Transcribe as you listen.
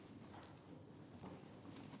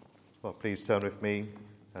Well, please turn with me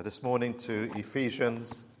this morning to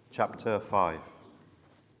Ephesians chapter 5.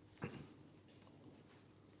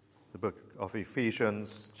 The book of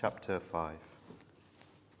Ephesians chapter 5.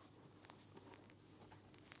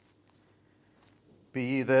 Be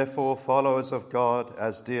ye therefore followers of God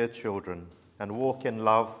as dear children, and walk in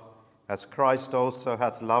love, as Christ also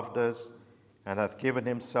hath loved us, and hath given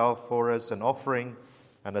himself for us an offering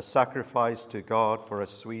and a sacrifice to God for a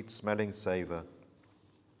sweet-smelling savour.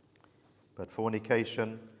 But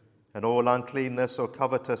fornication and all uncleanness or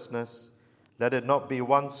covetousness, let it not be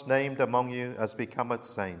once named among you as becometh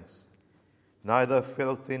saints, neither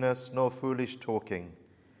filthiness nor foolish talking,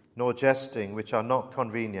 nor jesting, which are not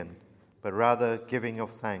convenient, but rather giving of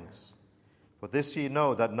thanks. For this ye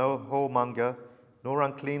know, that no whoremonger, nor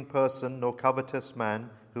unclean person, nor covetous man,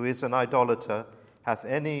 who is an idolater, hath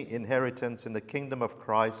any inheritance in the kingdom of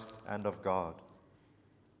Christ and of God.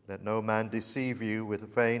 Let no man deceive you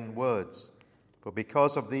with vain words, for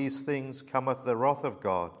because of these things cometh the wrath of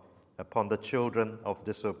God upon the children of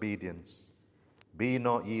disobedience. Be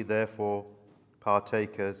not ye therefore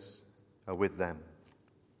partakers with them.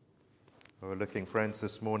 We're looking, friends,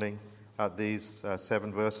 this morning at these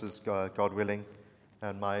 7 verses, God willing,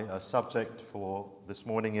 and my subject for this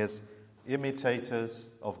morning is imitators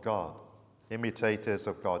of God. Imitators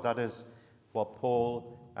of God. That is what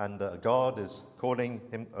Paul and God is calling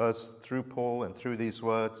us through Paul and through these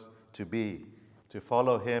words to be, to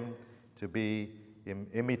follow him, to be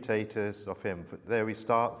imitators of him. There we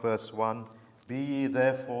start, verse 1. Be ye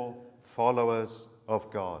therefore followers of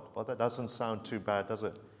God. Well, that doesn't sound too bad, does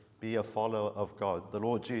it? Be a follower of God. The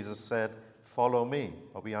Lord Jesus said, follow me.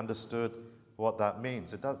 Well, we understood what that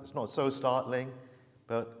means. It's not so startling,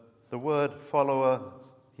 but the word follower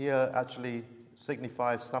here actually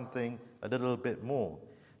signifies something a little bit more.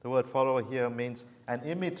 The word follower here means an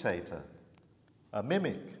imitator, a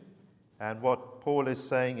mimic. And what Paul is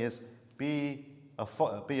saying is be a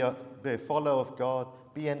follower of God,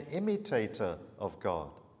 be an imitator of God,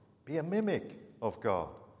 be a mimic of God.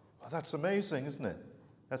 Well, that's amazing, isn't it?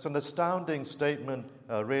 That's an astounding statement,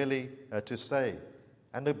 really, to say.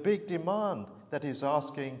 And a big demand that he's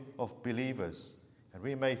asking of believers. And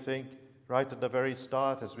we may think, right at the very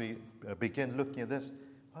start, as we begin looking at this,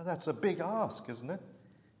 well, that's a big ask, isn't it?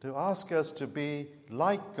 To ask us to be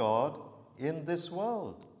like God in this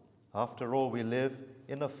world. After all, we live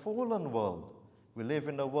in a fallen world. We live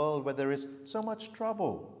in a world where there is so much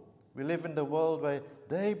trouble. We live in the world where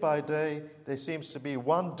day by day there seems to be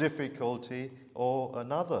one difficulty or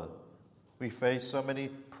another. We face so many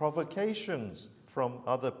provocations from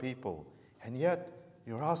other people. And yet,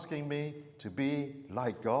 you're asking me to be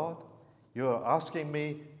like God? You're asking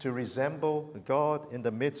me to resemble God in the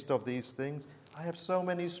midst of these things? I have so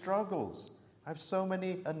many struggles. I have so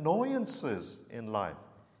many annoyances in life.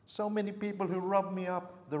 So many people who rub me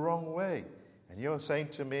up the wrong way. And you're saying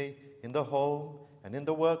to me, in the home and in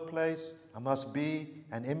the workplace, I must be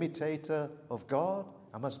an imitator of God?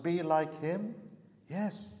 I must be like him?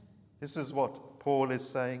 Yes, this is what Paul is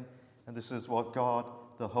saying, and this is what God,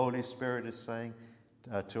 the Holy Spirit, is saying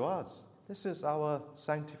to us. This is our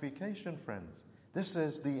sanctification, friends. This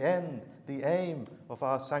is the end, the aim of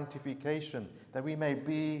our sanctification, that we may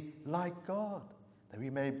be like God, that we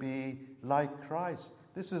may be like Christ.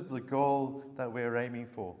 This is the goal that we're aiming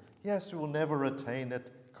for. Yes, we will never attain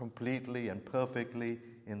it completely and perfectly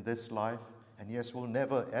in this life. And yes, we'll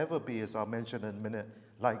never ever be, as I'll mention in a minute,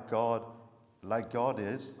 like God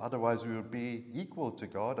is. Otherwise, we would be equal to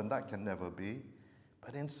God, and that can never be.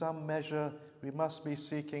 But in some measure, we must be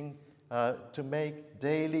seeking to make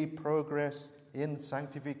daily progress in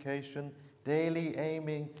sanctification, daily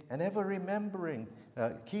aiming, and ever remembering,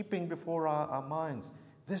 keeping before our minds,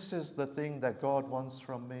 this is the thing that God wants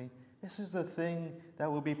from me. This is the thing that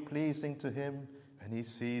will be pleasing to him when he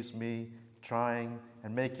sees me trying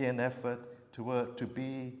and making an effort to work to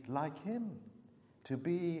be like him, to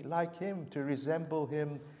resemble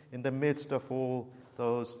him in the midst of all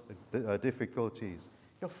those difficulties.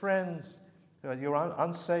 Your friends, your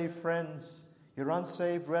unsaved friends, your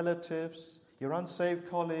unsaved relatives, your unsaved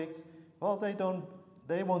colleagues, well,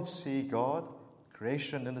 they won't see God.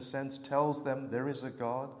 Creation, in a sense, tells them there is a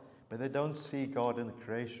God, but they don't see God in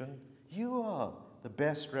creation. You are the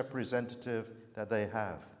best representative that they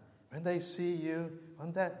have. When they see you,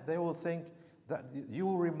 on that they will think that you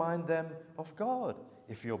will remind them of God.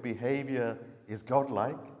 If your behavior is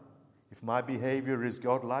godlike, if my behavior is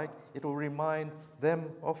godlike, it will remind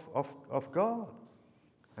them of God.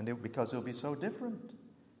 And because it'll be so different.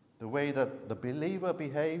 The way that the believer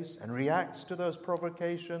behaves and reacts to those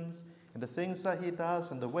provocations and the things that he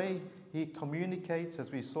does and the way he communicates,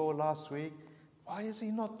 as we saw last week, why is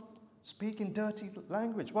he not speak in dirty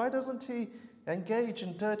language? Why doesn't he engage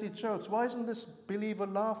in dirty jokes? Why isn't this believer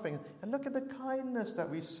laughing? And look at the kindness that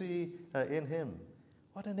we see in him.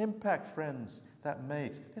 What an impact, friends, that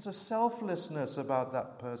makes. There's a selflessness about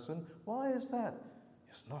that person. Why is that?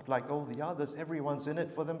 It's not like all the others. Everyone's in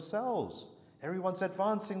it for themselves. Everyone's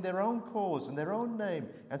advancing their own cause and their own name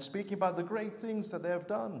and speaking about the great things that they have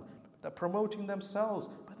done. They're promoting themselves.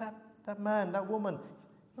 But that man, that woman,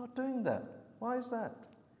 not doing that. Why is that?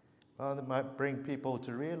 Well, it might bring people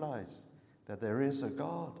to realize that there is a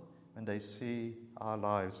God when they see our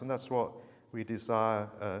lives. And that's what we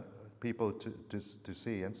desire people to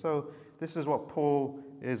see. And so this is what Paul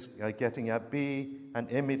is getting at. Be an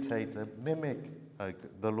imitator, mimic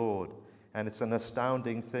the Lord. And it's an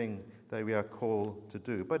astounding thing that we are called to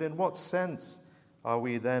do. But in what sense are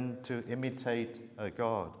we then to imitate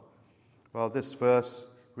God? Well, this verse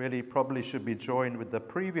really probably should be joined with the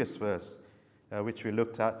previous verse, which we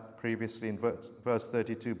looked at previously in verse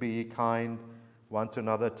 32. Be ye kind one to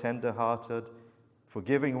another, tender-hearted,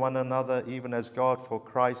 forgiving one another, even as God for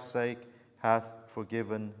Christ's sake hath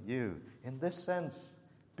forgiven you. In this sense,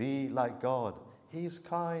 be like God. He's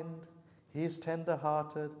kind. He's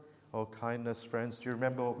tender-hearted. Oh, kindness, friends. Do you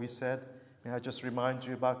remember what we said? May I just remind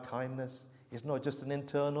you about kindness? It's not just an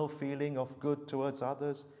internal feeling of good towards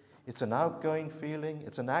others. It's an outgoing feeling.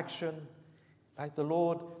 It's an action. Like the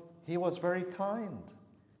Lord, he was very kind.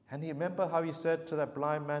 And you remember how he said to that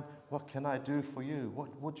blind man, what can I do for you?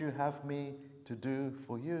 What would you have me to do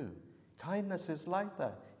for you? Kindness is like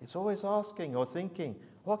that. It's always asking or thinking,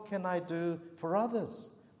 what can I do for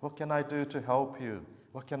others? What can I do to help you?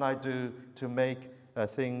 What can I do to make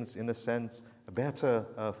things, in a sense, better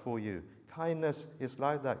for you? Kindness is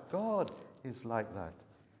like that. God is like that.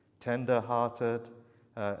 Tender-hearted,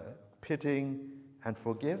 pitying, and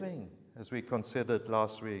forgiving, as we considered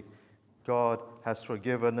last week. God has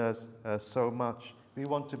forgiven us so much. We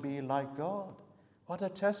want to be like God. What a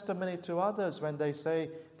testimony to others when they say,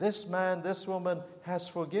 this man, this woman has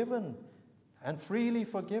forgiven and freely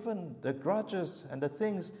forgiven the grudges and the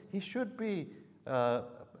things. He should be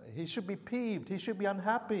peeved. He should be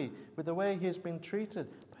unhappy with the way he's been treated.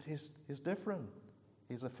 But he's different.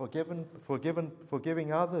 He's a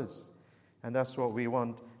forgiving others. And that's what we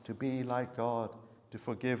want, to be like God, to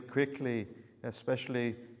forgive quickly,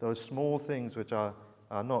 especially those small things which are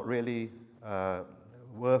not really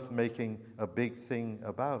worth making a big thing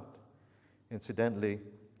about. Incidentally,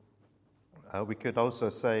 we could also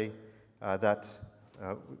say that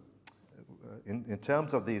in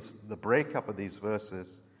terms of the breakup of these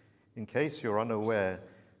verses, in case you're unaware,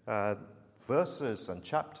 verses and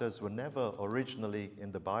chapters were never originally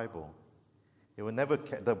in the Bible.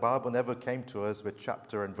 The Bible never came to us with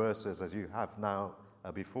chapter and verses as you have now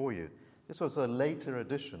before you. This was a later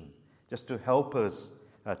addition, just to help us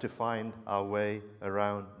to find our way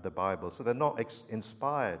around the Bible. So they're not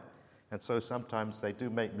inspired, and so sometimes they do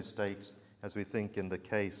make mistakes, as we think in the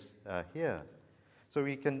case here. So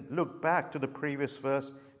we can look back to the previous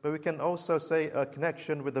verse, but we can also say a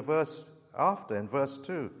connection with the verse after, in verse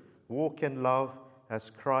 2. Walk in love as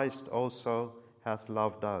Christ also hath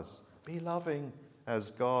loved us. Be loving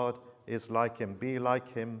as God is like him. Be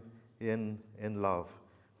like him in love.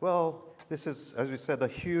 Well, this is, as we said, a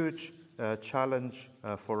huge challenge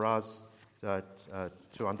for us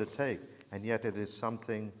to undertake, and yet it is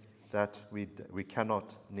something that we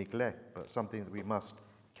cannot neglect, but something that we must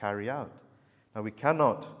carry out. Now, we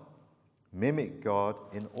cannot mimic God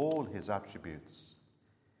in all his attributes.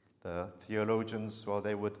 The theologians, well,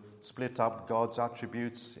 they would split up God's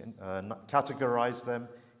attributes, categorize them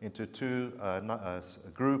into two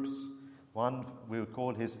groups. One we would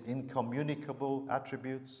call his incommunicable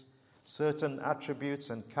attributes. Certain attributes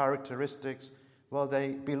and characteristics, well,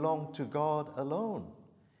 they belong to God alone.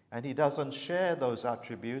 And he doesn't share those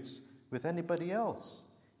attributes with anybody else.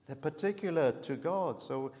 They're particular to God.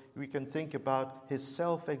 So we can think about his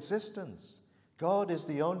self-existence. God is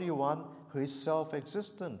the only one who is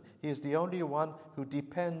self-existent. He is the only one who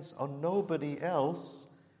depends on nobody else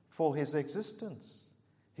for his existence.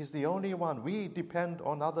 He's the only one. We depend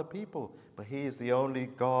on other people, but he is the only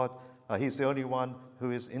God. He's the only one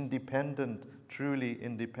who is independent, truly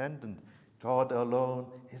independent. God alone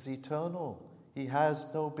is eternal. He has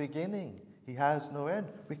no beginning. He has no end.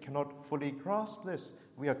 We cannot fully grasp this.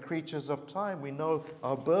 We are creatures of time. We know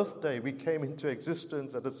our birthday. We came into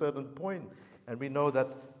existence at a certain point. And we know that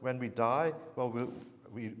when we die, well,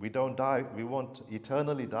 we don't die. We won't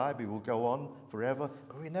eternally die. We will go on forever.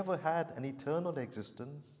 But we never had an eternal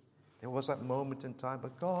existence. There was that moment in time.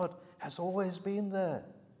 But God has always been there.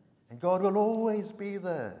 And God will always be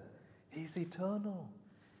there. He's eternal.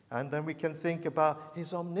 And then we can think about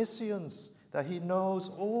his omniscience, that he knows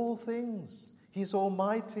all things. He's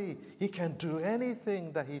almighty. He can do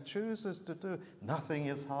anything that he chooses to do. Nothing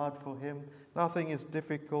is hard for him. Nothing is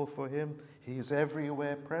difficult for him. He is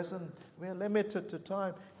everywhere present. We are limited to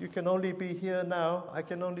time. You can only be here now. I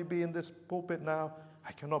can only be in this pulpit now.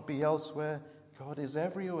 I cannot be elsewhere. God is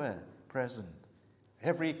everywhere present.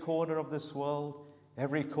 Every corner of this world,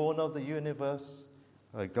 every corner of the universe,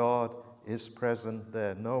 God is present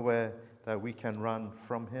there. Nowhere that we can run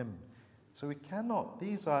from him. So we cannot,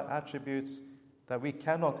 these are attributes that we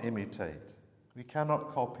cannot imitate. We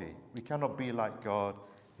cannot copy. We cannot be like God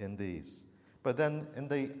in these. But then in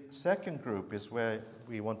the second group is where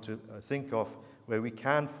we want to think of where we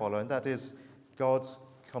can follow, and that is God's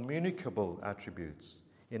communicable attributes.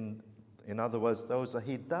 In other words, those that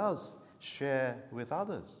he does share with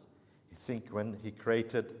others. You think when he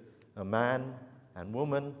created a man and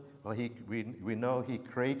woman, well, we know he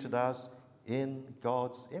created us in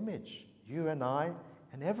God's image. You and I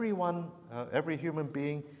and everyone, every human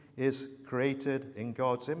being is created in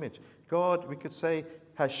God's image. God, we could say,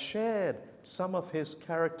 has shared some of his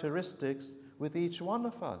characteristics with each one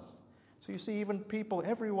of us. So you see, even people,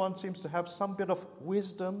 everyone seems to have some bit of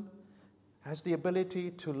wisdom, has the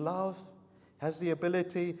ability to love, has the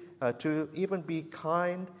ability to even be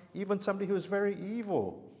kind, even somebody who is very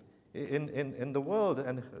evil in the world,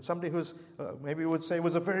 and somebody who's, maybe we would say,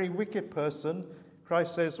 was a very wicked person.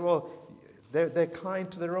 Christ says, well, they're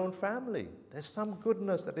kind to their own family. There's some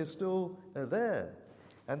goodness that is still there.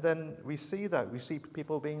 And then we see that. We see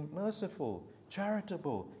people being merciful,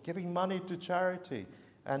 charitable, giving money to charity,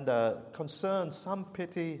 and concern, some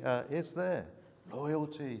pity is there.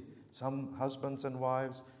 Loyalty. Some husbands and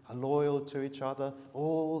wives are loyal to each other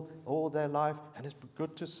all their life, and it's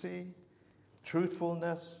good to see.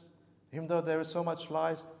 Truthfulness. Even though there is so much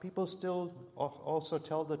lies, people still also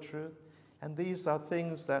tell the truth. And these are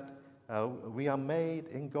things that we are made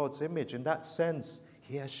in God's image. In that sense,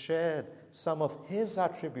 he has shared some of his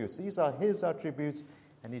attributes. These are his attributes,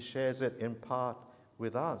 and he shares it in part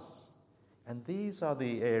with us. And these are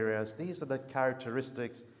the areas, these are the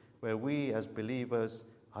characteristics where we as believers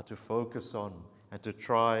are to focus on and to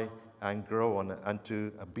try and grow on and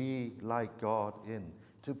to be like God in,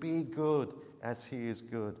 to be good as he is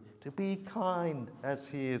good, to be kind as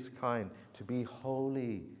he is kind, to be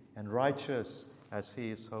holy and righteous as he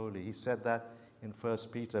is holy. He said that in 1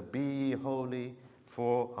 Peter, be ye holy,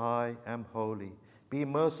 for I am holy. Be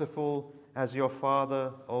merciful as your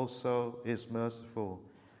Father also is merciful.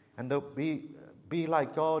 And be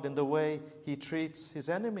like God in the way he treats his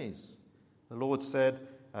enemies. The Lord said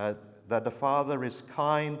that the Father is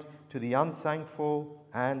kind to the unthankful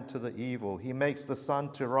and to the evil. He makes the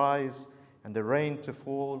sun to rise and the rain to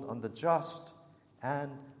fall on the just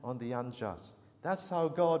and on the unjust. That's how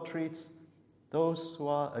God treats those who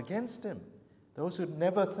are against him, those who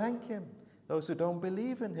never thank him, those who don't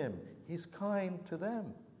believe in him. He's kind to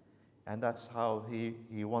them. And that's how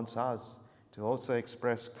he wants us to also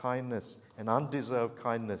express kindness and undeserved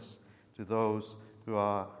kindness to those who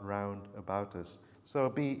are round about us. So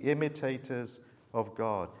be imitators of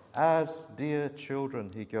God. As dear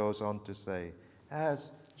children, he goes on to say,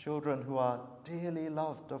 as children who are dearly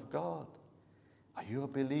loved of God. Are you a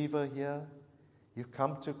believer here? You've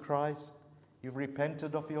come to Christ. You've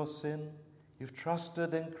repented of your sin. You've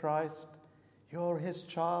trusted in Christ. You're his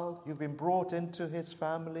child. You've been brought into his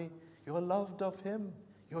family. You're loved of him.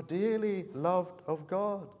 You're dearly loved of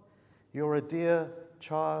God. You're a dear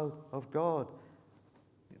child of God.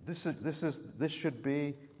 This should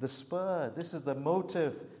be the spur. This is the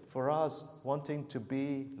motive for us wanting to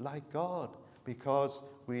be like God, because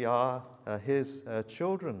we are his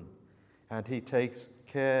children, and he takes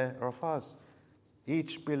care of us.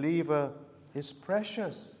 Each believer is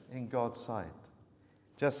precious in God's sight.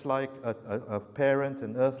 Just like a parent,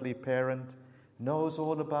 an earthly parent, knows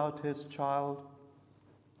all about his child,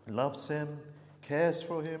 loves him, cares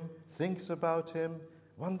for him, thinks about him,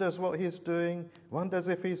 wonders what he's doing, wonders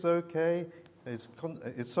if he's okay, is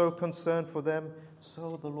so concerned for them,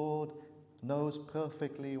 so the Lord knows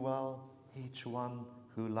perfectly well each one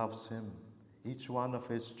who loves him, each one of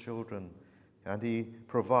his children, and he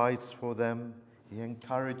provides for them, he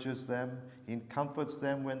encourages them, he comforts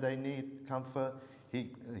them when they need comfort,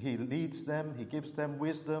 he leads them, he gives them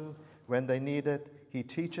wisdom when they need it, he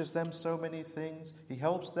teaches them so many things, he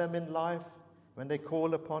helps them in life when they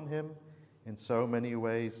call upon him. In so many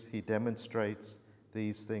ways, he demonstrates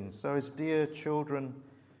these things. So as dear children,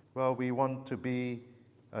 well, we want to be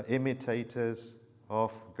imitators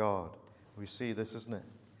of God. We see this, isn't it?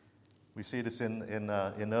 We see this in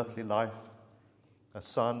earthly life. A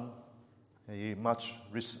son He much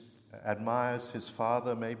admires his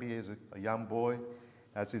father, maybe as a young boy,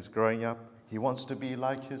 as he's growing up. He wants to be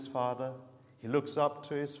like his father. He looks up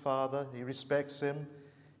to his father. He respects him.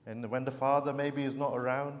 And when the father maybe is not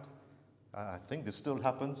around, I think this still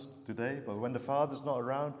happens today, but when the father's not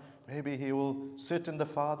around, maybe he will sit in the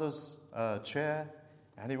father's chair,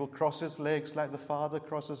 and he will cross his legs like the father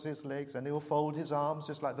crosses his legs, and he will fold his arms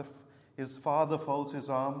just like his father folds his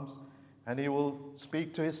arms, and he will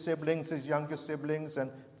speak to his siblings, his younger siblings, and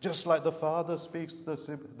just like the father speaks to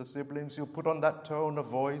the siblings, he'll put on that tone of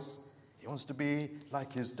voice. He wants to be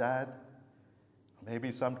like his dad.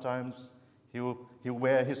 Maybe sometimes he'll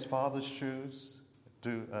wear his father's shoes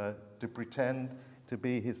to pretend to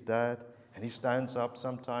be his dad, and he stands up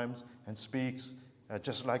sometimes and speaks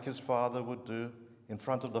just like his father would do in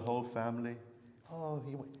front of the whole family.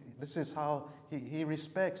 This is how he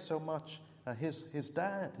respects so much his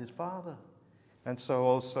dad, his father. And so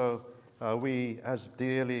also we, as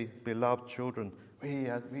dearly beloved children, we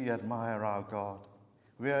admire our God.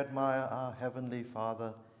 We admire our Heavenly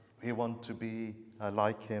Father. We want to be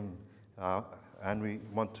like Him, and we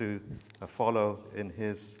want to follow in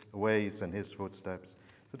His ways and His footsteps.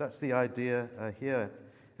 So that's the idea here.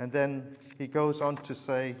 And then he goes on to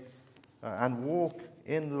say, and walk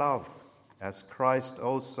in love, as Christ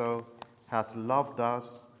also hath loved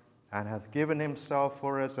us, and hath given himself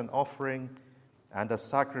for us an offering and a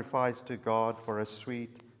sacrifice to God for a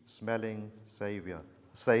sweet-smelling savour.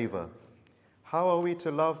 How are we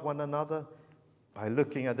to love one another? By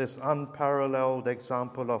looking at this unparalleled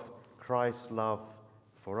example of Christ's love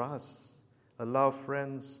for us. A love,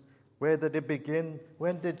 friends, where did it begin?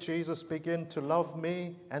 When did Jesus begin to love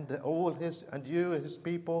me and you, his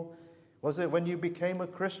people? Was it when you became a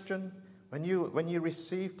Christian? When you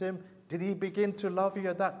received him? Did he begin to love you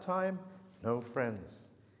at that time? No, friends.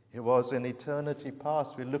 It was in eternity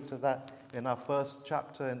past. We looked at that in our first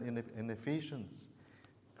chapter in Ephesians.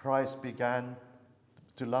 Christ began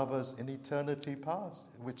to love us in eternity past,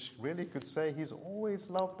 which really could say he's always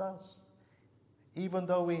loved us. Even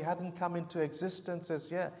though we hadn't come into existence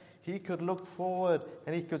as yet, he could look forward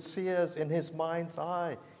and he could see us in his mind's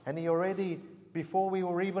eye. And he already, before we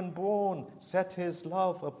were even born, set his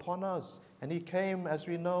love upon us. And he came, as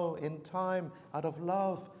we know, in time out of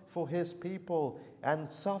love for his people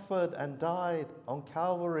and suffered and died on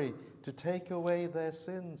Calvary to take away their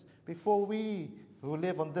sins before we, who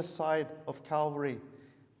live on this side of Calvary,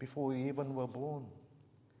 before we even were born.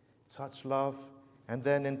 Such love. And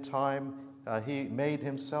then in time, he made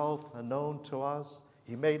himself known to us.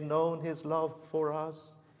 He made known his love for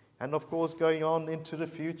us. And of course, going on into the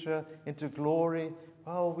future, into glory,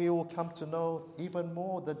 we will come to know even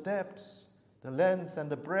more the depths, the length and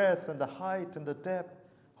the breadth and the height and the depth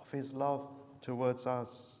of his love towards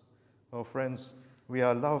us. Oh, friends, we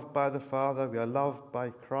are loved by the Father. We are loved by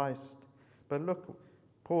Christ. But look,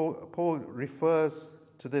 Paul refers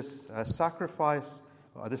to this sacrifice,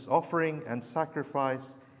 this offering and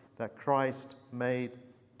sacrifice that Christ made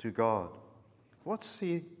to God. What's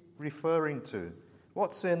he referring to?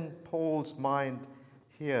 What's in Paul's mind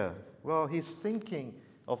here? Well, he's thinking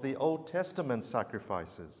of the Old Testament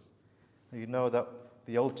sacrifices. You know that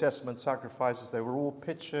the Old Testament sacrifices, they were all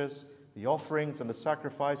pictures. The offerings and the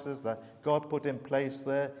sacrifices that God put in place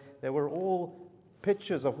there, they were all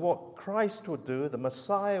pictures of what Christ would do, the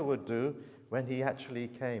Messiah would do when he actually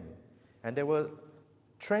came. And they were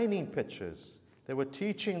training pictures. They were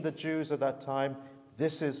teaching the Jews at that time,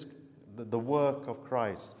 this is the work of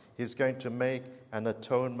Christ. He's going to make an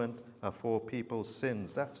atonement for people's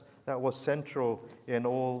sins. That was central in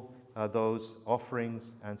all those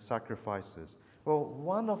offerings and sacrifices. Well,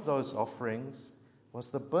 one of those offerings was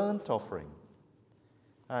the burnt offering.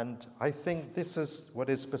 And I think this is what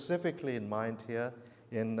is specifically in mind here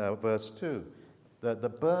in verse 2, the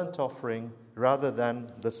burnt offering rather than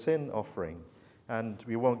the sin offering. And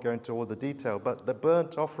we won't go into all the detail, but the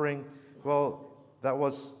burnt offering, well, that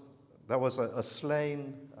was a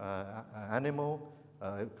slain animal.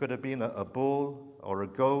 It could have been a bull or a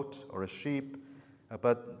goat or a sheep,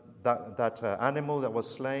 but that animal that was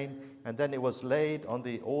slain, and then it was laid on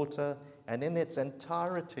the altar, and in its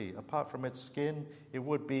entirety, apart from its skin, it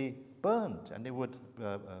would be burnt, and it would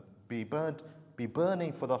be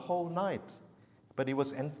burning for the whole night. But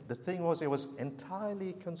the thing was, it was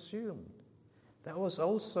entirely consumed. That was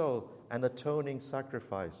also an atoning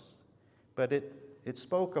sacrifice. But it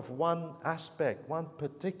spoke of one aspect, one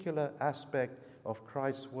particular aspect of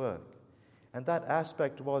Christ's work. And that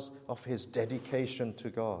aspect was of his dedication to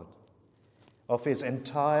God, of his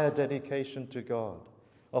entire dedication to God,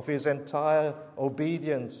 of his entire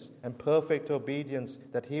obedience and perfect obedience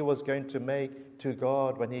that he was going to make to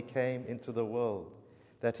God when he came into the world,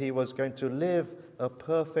 that he was going to live a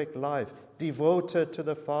perfect life, devoted to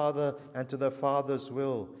the Father and to the Father's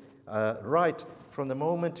will. Right from the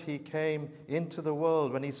moment he came into the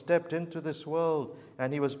world, when he stepped into this world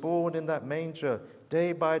and he was born in that manger,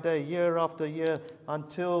 day by day, year after year,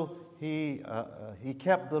 until he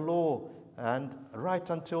kept the law, and right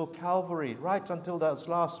until Calvary, right until those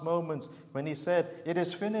last moments when he said, "It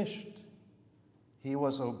is finished," he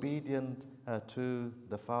was obedient to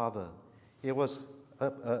the Father. It was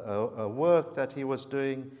a work that he was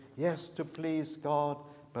doing, yes, to please God,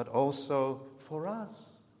 but also for us.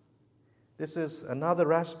 This is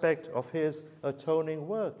another aspect of his atoning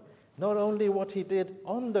work. Not only what he did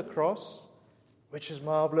on the cross, which is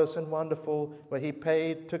marvelous and wonderful, where he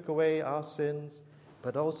took away our sins,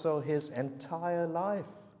 but also his entire life.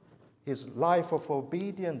 His life of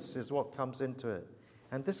obedience is what comes into it.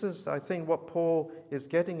 And this is, I think, what Paul is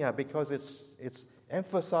getting at, because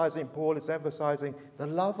Paul is emphasizing the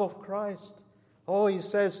love of Christ. Oh, he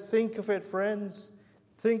says, think of it, friends.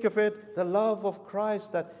 Think of it, the love of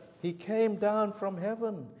Christ, that he came down from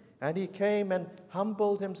heaven and he came and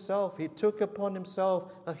humbled himself. He took upon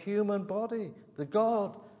himself a human body. The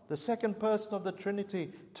God, the second person of the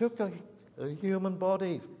Trinity, took a human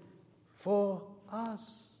body for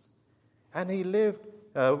us. And he lived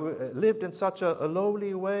in such a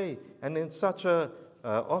lowly way and in such a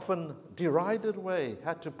often derided way,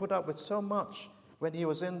 had to put up with so much when he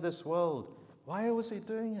was in this world. Why was he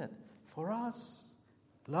doing it? For us.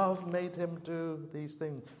 Love made him do these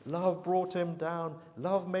things. Love brought him down.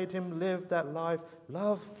 Love made him live that life.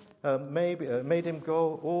 Love made him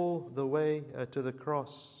go all the way to the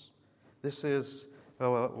cross. This is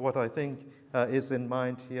what I think is in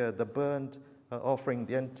mind here, the burnt offering,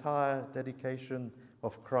 the entire dedication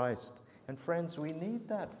of Christ. And friends, we need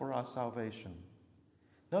that for our salvation.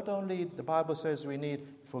 Not only the Bible says we need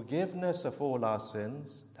forgiveness of all our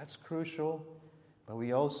sins, that's crucial, but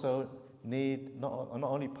we also need not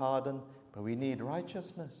only pardon, but we need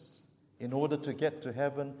righteousness. In order to get to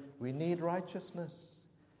heaven, we need righteousness.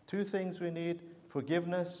 Two things we need: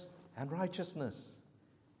 forgiveness and righteousness.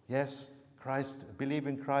 Yes, believe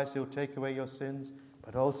in Christ, he'll take away your sins,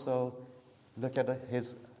 but also look at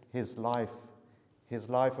his life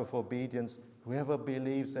of obedience. Whoever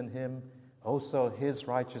believes in him, also his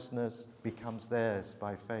righteousness becomes theirs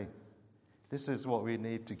by faith. This is what we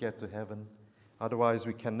need to get to heaven. Otherwise,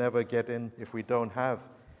 we can never get in if we don't have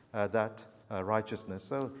that righteousness.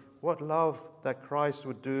 So what love that Christ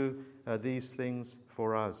would do these things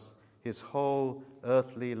for us, his whole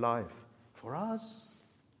earthly life. For us,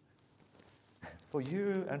 for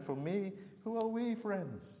you and for me, who are we,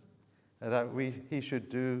 friends? That he should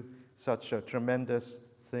do such a tremendous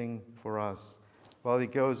thing for us. Well, he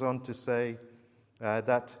goes on to say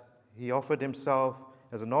that he offered himself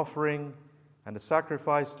as an offering and a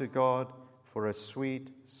sacrifice to God for a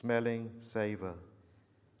sweet-smelling savor.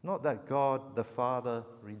 Not that God the Father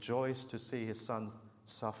rejoiced to see his Son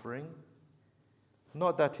suffering,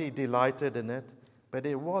 not that he delighted in it, but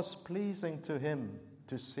it was pleasing to him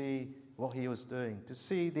to see what he was doing, to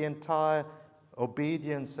see the entire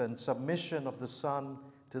obedience and submission of the Son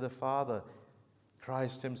to the Father.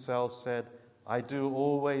 Christ himself said, "I do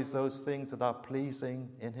always those things that are pleasing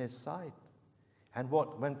in his sight." And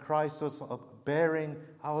when Christ was bearing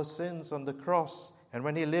our sins on the cross, and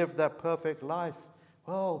when he lived that perfect life,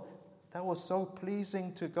 well, that was so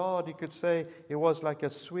pleasing to God. You could say it was like a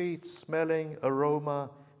sweet-smelling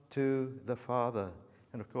aroma to the Father.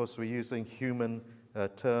 And of course, we're using human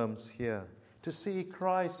terms here. To see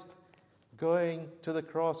Christ going to the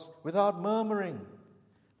cross without murmuring,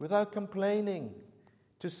 without complaining,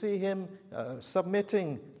 to see him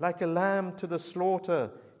submitting like a lamb to the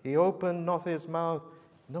slaughter. He opened not his mouth.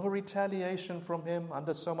 No retaliation from him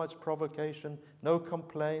under so much provocation. No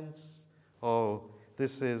complaints. Oh,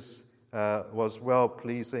 this was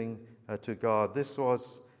well-pleasing to God. This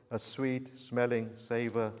was a sweet-smelling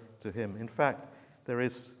savor to him. In fact, there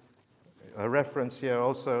is a reference here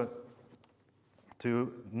also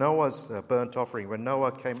to Noah's burnt offering. When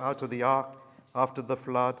Noah came out of the ark after the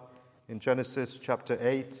flood, in Genesis chapter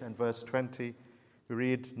 8 and verse 20, we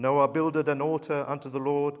read, "Noah builded an altar unto the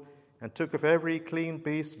Lord, and took of every clean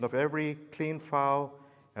beast and of every clean fowl,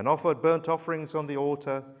 and offered burnt offerings on the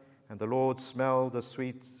altar. And the Lord smelled a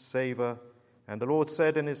sweet savor. And the Lord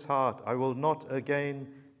said in his heart, I will not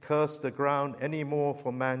again curse the ground any more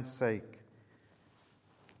for man's sake."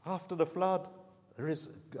 After the flood,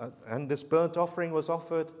 and this burnt offering was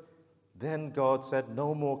offered, then God said,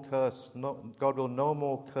 "No more curse. God will no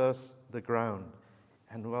more curse the ground."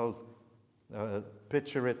 And well,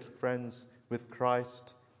 picture it, friends, with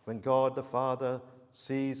Christ When God the Father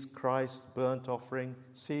sees Christ's burnt offering,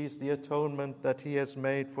 sees the atonement that he has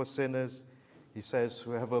made for sinners, he says,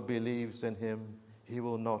 whoever believes in him, he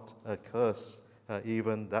will not curse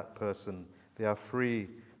even that person. They are free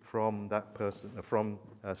from that person, from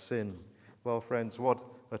sin. Well, friends, what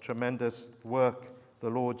a tremendous work the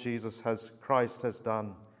Lord Jesus Christ has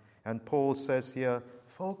done. And Paul says here,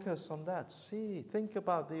 focus on that. Think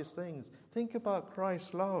about these things. Think about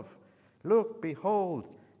Christ's love. Look, behold,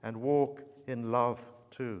 and walk in love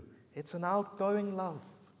too. It's an outgoing love.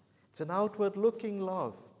 It's an outward-looking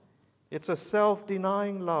love. It's a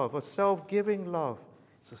self-denying love, a self-giving love.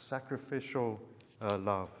 It's a sacrificial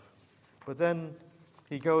love. But then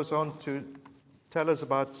he goes on to tell us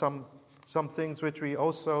about some things which we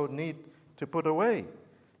also need to put away,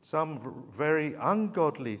 some very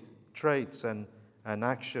ungodly traits and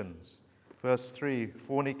actions. Verse 3,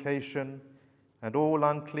 fornication and all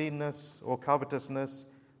uncleanness or covetousness,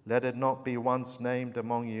 let it not be once named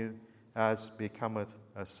among you as becometh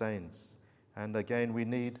saints. And again, we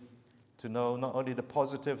need to know not only the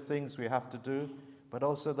positive things we have to do, but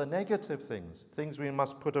also the negative things we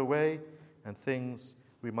must put away and things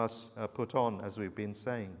we must put on, as we've been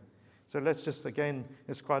saying. So let's just, again,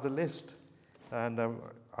 it's quite a list. And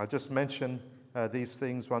I'll just mention these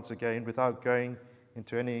things once again without going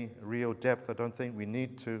into any real depth. I don't think we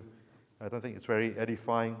need to. I don't think it's very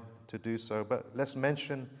edifying to do so. But let's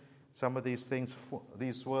mention some of these things,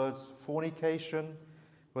 these words. Fornication,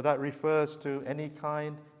 well, that refers to any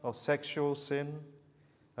kind of sexual sin.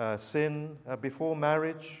 Sin before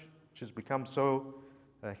marriage, which has become so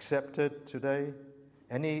accepted today.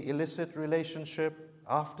 Any illicit relationship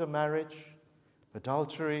after marriage.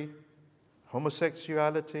 Adultery,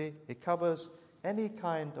 homosexuality. It covers any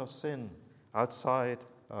kind of sin outside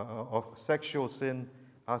of sexual sin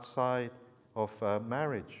outside of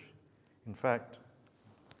marriage. In fact,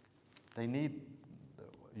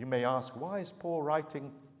 you may ask, why is Paul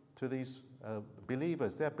writing to these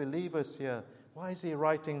believers? They're believers here. Why is he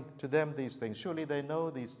writing to them these things? Surely they know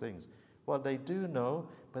these things. Well, they do know,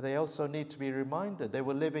 but they also need to be reminded. They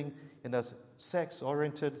were living in a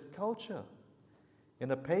sex-oriented culture,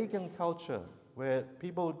 in a pagan culture, where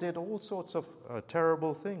people did all sorts of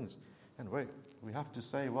terrible things. And we have to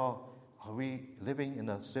say, well, are we living in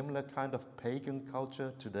a similar kind of pagan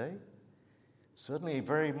culture today? Certainly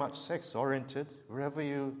very much sex-oriented. Wherever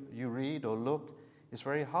you read or look, it's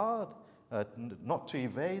very hard not to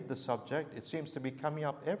evade the subject. It seems to be coming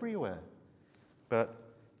up everywhere. But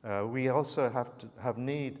we also have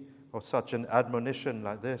need of such an admonition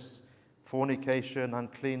like this: fornication,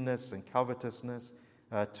 uncleanness, and covetousness,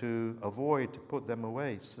 to avoid, to put them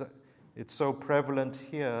away. It's so prevalent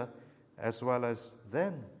here as well as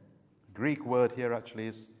then. The Greek word here actually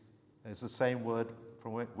is the same word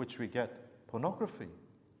from which we get pornography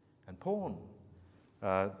and porn.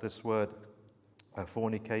 This word,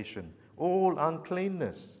 fornication. All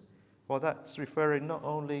uncleanness. Well, that's referring not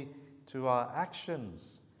only to our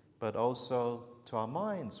actions, but also to our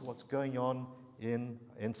minds, what's going on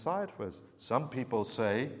inside of us. Some people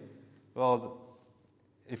say, well,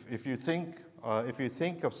 if you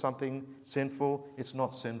think of something sinful, it's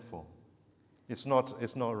not sinful. It's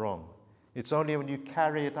not wrong. It's only when you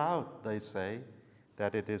carry it out, they say,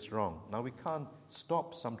 that it is wrong. Now, we can't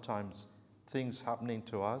stop sometimes things happening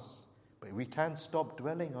to us, but we can stop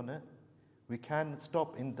dwelling on it. We can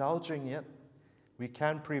stop indulging it. We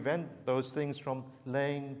can prevent those things from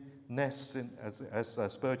laying nests in, as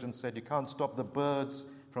Spurgeon said, you can't stop the birds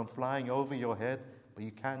from flying over your head, but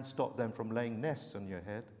you can stop them from laying nests on your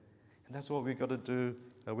head. And that's what we've got to do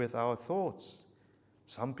with our thoughts.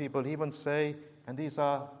 Some people even say, and these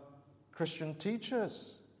are Christian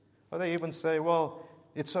teachers, or they even say, well,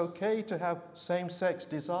 it's okay to have same-sex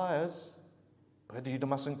desires, but you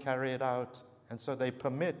mustn't carry it out. And so they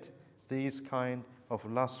permit these kind of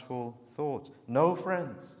lustful thoughts. No,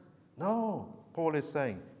 friends. No, Paul is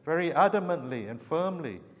saying very adamantly and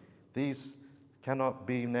firmly, these cannot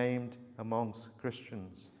be named amongst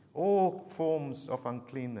Christians. All forms of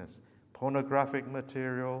uncleanness, pornographic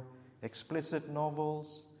material, explicit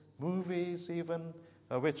novels, movies even,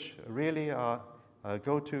 which really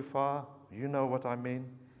go too far. You know what I mean.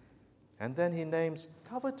 And then he names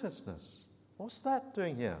covetousness. What's that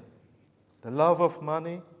doing here? The love of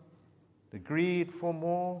money, the greed for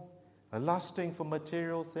more, a lusting for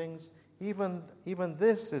material things. Even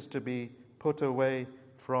this is to be put away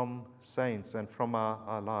from saints and from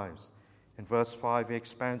our lives. In verse 5, he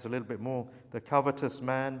expands a little bit more. The covetous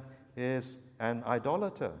man is an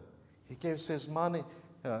idolater. He gives his money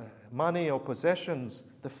or possessions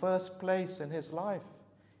the first place in his life.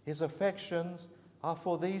 His affections are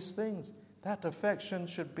for these things. that affection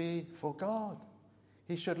should be for God.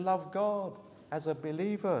 He should love God as a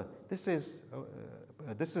believer. This is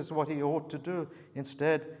what he ought to do.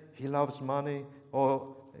 Instead, he loves money,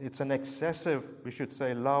 or it's an excessive, we should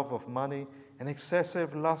say, love of money, an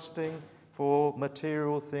excessive lusting for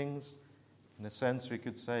material things. In a sense, we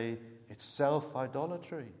could say it's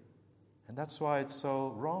self-idolatry. And that's why it's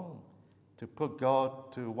so wrong to put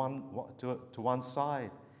God to one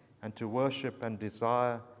side and to worship and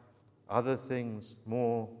desire other things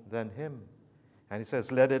more than him. And he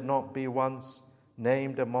says, let it not be once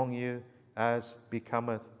named among you as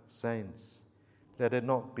becometh saints. Let it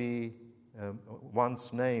not be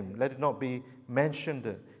once named. Let it not be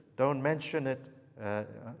mentioned. Don't mention it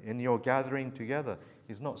in your gathering together.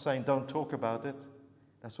 He's not saying don't talk about it.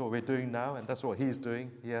 That's what we're doing now, and that's what he's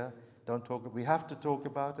doing here. Don't talk. We have to talk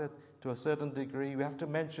about it to a certain degree. We have to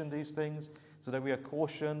mention these things so that we are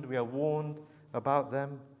cautioned, we are warned about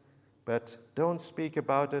them. But don't speak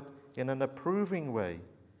about it in an approving way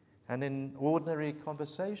and in ordinary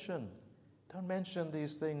conversation. Don't mention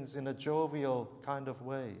these things in a jovial kind of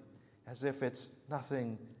way, as if it's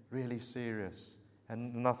nothing really serious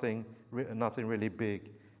and nothing really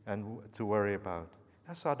big and to worry about.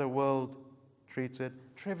 That's how the world treats it,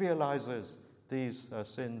 trivializes these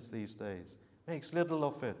sins these days, makes little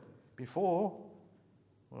of it. Before,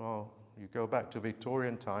 well, you go back to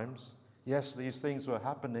Victorian times, yes, these things were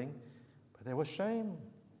happening, but there was shame.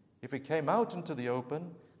 If it came out into the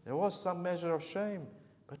open, there was some measure of shame.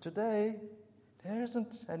 But today, there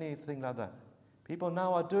isn't anything like that. People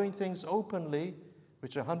now are doing things openly,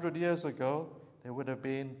 which 100 years ago, they would have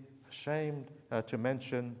been ashamed to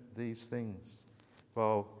mention these things.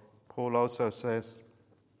 Well, Paul also says,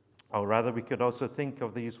 or rather we could also think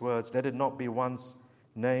of these words, let it not be once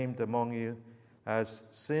named among you as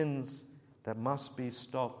sins that must be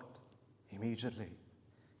stopped immediately.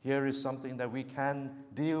 Here is something that we can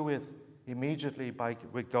deal with immediately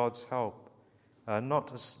with God's help.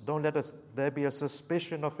 Don't let there be a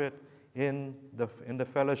suspicion of it in the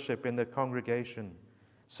fellowship, in the congregation.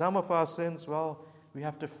 Some of our sins, well, we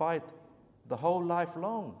have to fight the whole life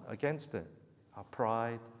long against it. Our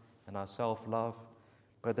pride and our self-love.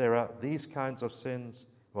 But there are these kinds of sins,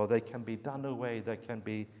 well, they can be done away, they can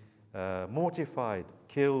be mortified,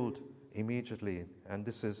 killed immediately. And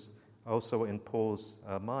this is also in Paul's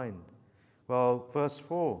mind. Well, verse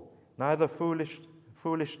 4, neither foolish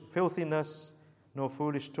filthiness nor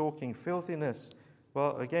foolish talking. Filthiness,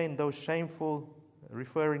 well, again, those shameful,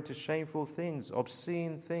 referring to shameful things,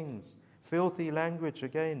 obscene things, filthy language,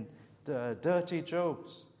 again, dirty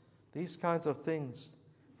jokes, these kinds of things.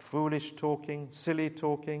 Foolish talking, silly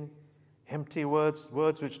talking, empty words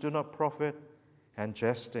which do not profit, and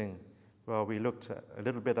jesting. Well, we looked a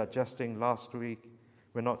little bit at jesting last week.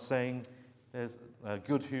 We're not saying there's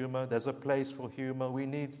good humor. There's a place for humor. We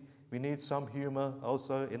need some humor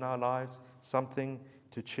also in our lives, something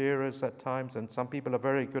to cheer us at times, and some people are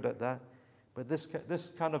very good at that. But this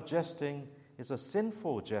kind of jesting is a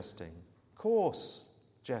sinful jesting, coarse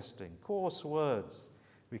jesting, coarse words,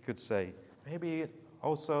 we could say. Maybe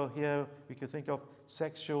also here we could think of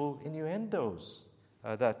sexual innuendos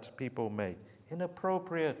that people make,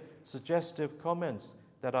 inappropriate, suggestive comments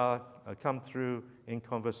that are come through in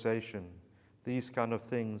conversation. These kind of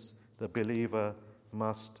things the believer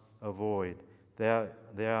must avoid. They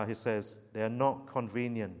are, he says, they are not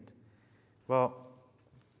convenient. Well,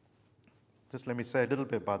 just let me say a little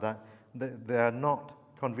bit about that. They are not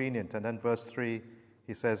convenient. And then verse 3,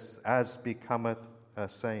 he says, as becometh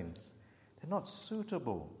saints. They're not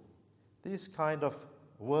suitable. These kind of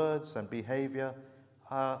words and behavior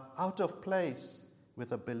are out of place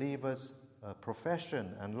with a believer's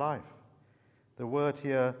profession and life. The word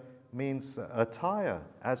here means attire.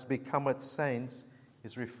 As becometh saints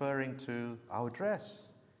is referring to our dress.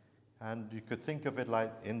 And you could think of it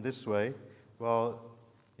like in this way. Well,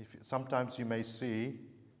 sometimes you may see,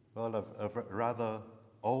 well, a rather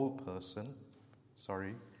old person,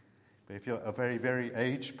 but if you're a very, very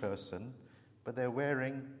aged person, but they're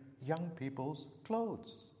wearing young people's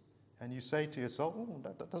clothes. And you say to yourself,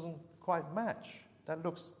 that doesn't quite match. That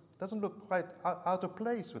doesn't look quite out of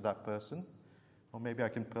place with that person. Or maybe I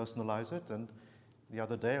can personalize it. And the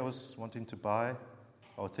other day I was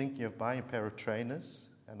thinking of buying a pair of trainers,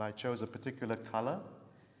 and I chose a particular color.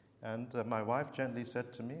 And my wife gently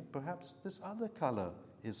said to me, perhaps this other color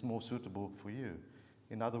is more suitable for you.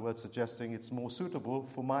 In other words, suggesting it's more suitable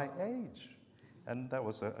for my age. And that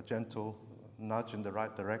was a gentle nudge in the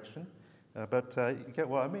right direction. But you get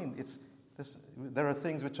what I mean. There are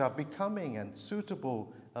things which are becoming and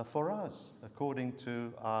suitable for us according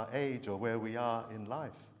to our age or where we are in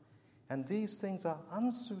life. And these things are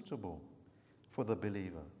unsuitable. for the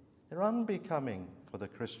believer. They're unbecoming for the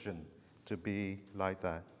Christian to be like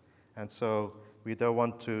that. And so we don't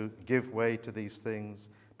want to give way to these things,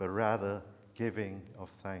 but rather giving of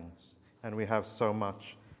thanks. And we have so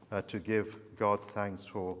much to give God thanks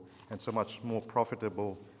for, and so much more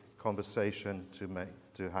profitable conversation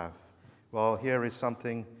to have. Well, here is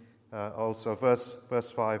something also,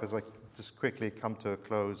 verse 5, as I just quickly come to a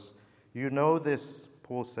close. You know this,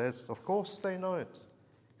 Paul says. Of course they know it.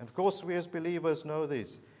 And of course we as believers know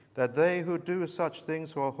this, that they who do such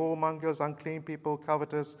things, who are whoremongers, unclean people,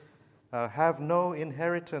 covetous, have no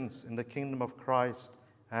inheritance in the kingdom of Christ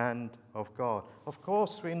and of God. Of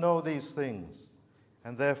course we know these things,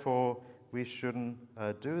 and therefore we shouldn't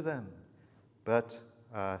do them. But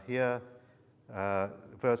here,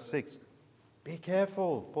 verse 6, be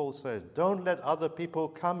careful, Paul says. Don't let other people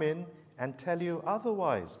come in and tell you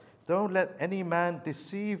otherwise. Don't let any man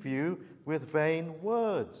deceive you with vain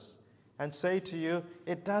words and say to you,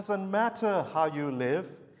 it doesn't matter how you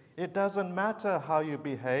live. It doesn't matter how you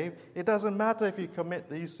behave. It doesn't matter if you commit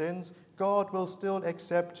these sins. God will still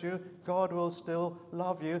accept you. God will still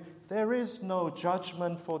love you. There is no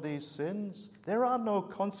judgment for these sins. There are no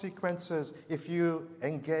consequences if you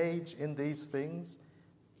engage in these things.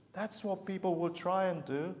 That's what people will try and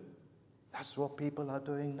do. That's what people are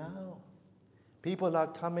doing now. People are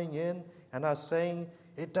coming in and are saying,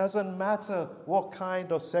 it doesn't matter what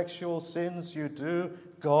kind of sexual sins you do,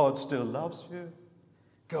 God still loves you.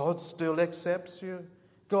 God still accepts you.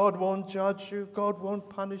 God won't judge you. God won't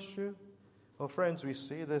punish you. Well, friends, we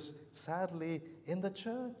see this sadly in the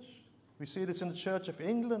church. We see this in the Church of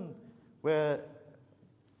England, where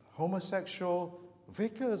homosexual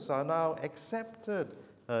vicars are now accepted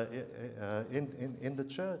in the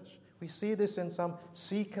church. We see this in some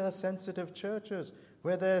seeker-sensitive churches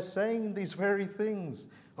where they're saying these very things.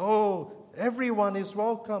 Oh, everyone is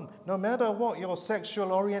welcome. No matter what your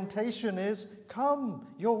sexual orientation is, come,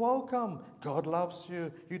 you're welcome. God loves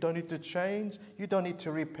you. You don't need to change. You don't need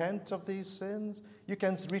to repent of these sins. You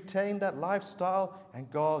can retain that lifestyle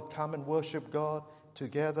and come and worship God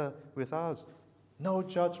together with us. No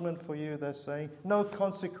judgment for you, they're saying. No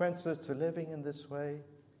consequences to living in this way.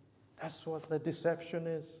 That's what the deception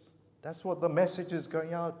is. That's what the message is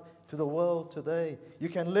going out to the world today. You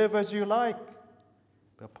can live as you like.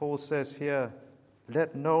 But Paul says here,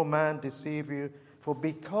 let no man deceive you, for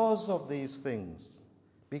because of these things,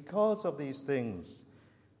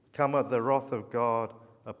 cometh the wrath of God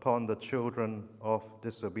upon the children of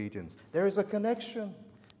disobedience. There is a connection.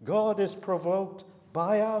 God is provoked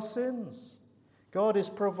by our sins. God is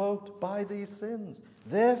provoked by these sins.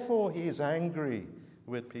 Therefore, he is angry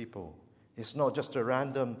with people. It's not just a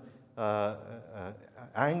random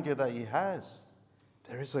anger that he has.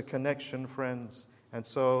 There is a connection, friends. And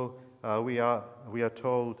so we are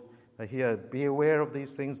told here, be aware of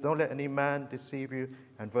these things. Don't let any man deceive you.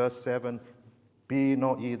 And verse 7, be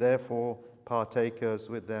not ye therefore partakers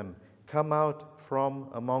with them. Come out from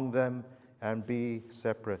among them and be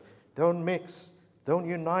separate. Don't mix. Don't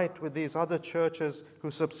unite with these other churches who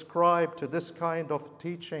subscribe to this kind of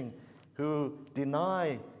teaching, who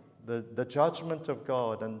deny the judgment of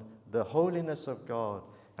God and the holiness of God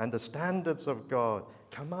and the standards of God.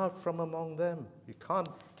 Come out from among them. You can't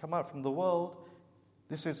come out from the world.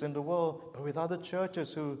 This is in the world, but with other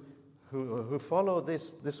churches who follow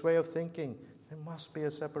this way of thinking, there must be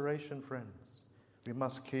a separation, friends. We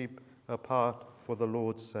must keep apart for the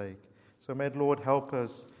Lord's sake. So may the Lord help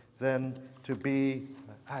us then to be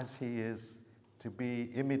as he is, to be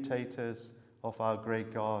imitators of our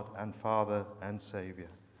great God and Father and Savior.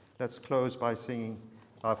 Let's close by singing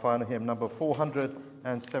our final hymn, number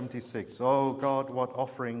 476. Oh God, what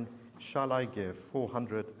offering shall I give?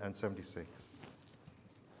 476.